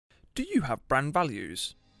Do you have brand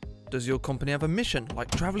values? Does your company have a mission like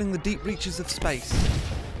travelling the deep reaches of space?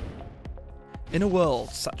 In a world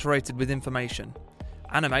saturated with information,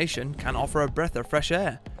 animation can offer a breath of fresh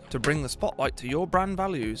air to bring the spotlight to your brand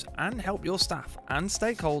values and help your staff and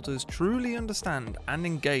stakeholders truly understand and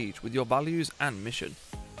engage with your values and mission.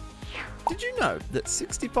 Did you know that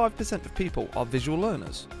 65% of people are visual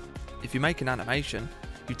learners? If you make an animation,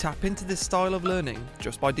 you tap into this style of learning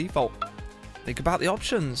just by default. Think about the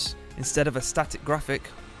options. Instead of a static graphic,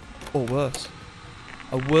 or worse,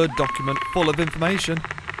 a Word document full of information.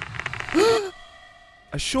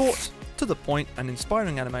 A short, to the point and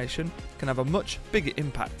inspiring animation can have a much bigger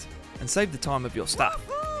impact and save the time of your staff,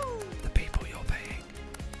 the people you're paying.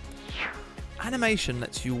 Animation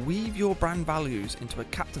lets you weave your brand values into a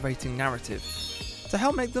captivating narrative to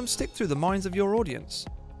help make them stick through the minds of your audience.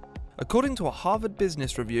 According to a Harvard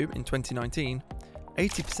Business Review in 2019,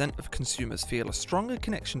 80% of consumers feel a stronger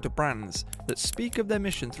connection to brands that speak of their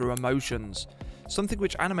mission through emotions, something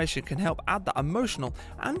which animation can help add that emotional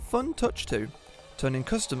and fun touch to, turning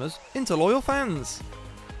customers into loyal fans.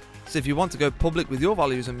 So if you want to go public with your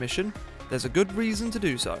values and mission, there's a good reason to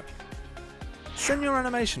do so. Send your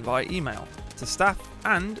animation via email to staff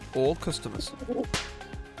and/or customers.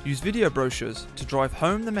 Use video brochures to drive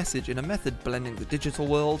home the message in a method blending the digital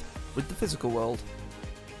world with the physical world.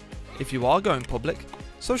 If you are going public,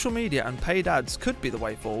 social media and paid ads could be the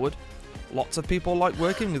way forward. Lots of people like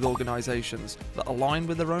working with organisations that align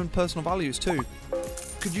with their own personal values too.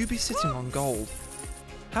 Could you be sitting on gold?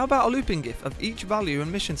 How about a looping GIF of each value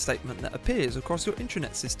and mission statement that appears across your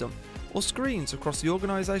intranet system or screens across the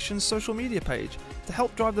organisation's social media page to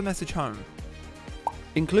help drive the message home?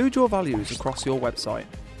 Include your values across your website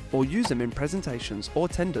or use them in presentations or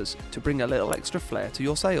tenders to bring a little extra flair to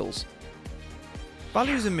your sales.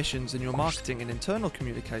 Values and missions in your marketing and internal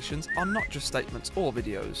communications are not just statements or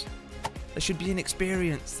videos. They should be an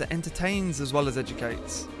experience that entertains as well as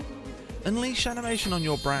educates. Unleash animation on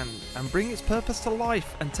your brand and bring its purpose to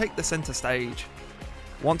life and take the centre stage.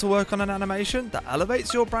 Want to work on an animation that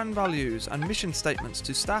elevates your brand values and mission statements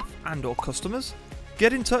to staff and/or customers?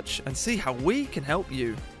 Get in touch and see how we can help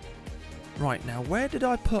you. Right, now where did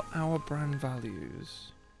I put our brand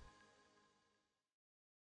values?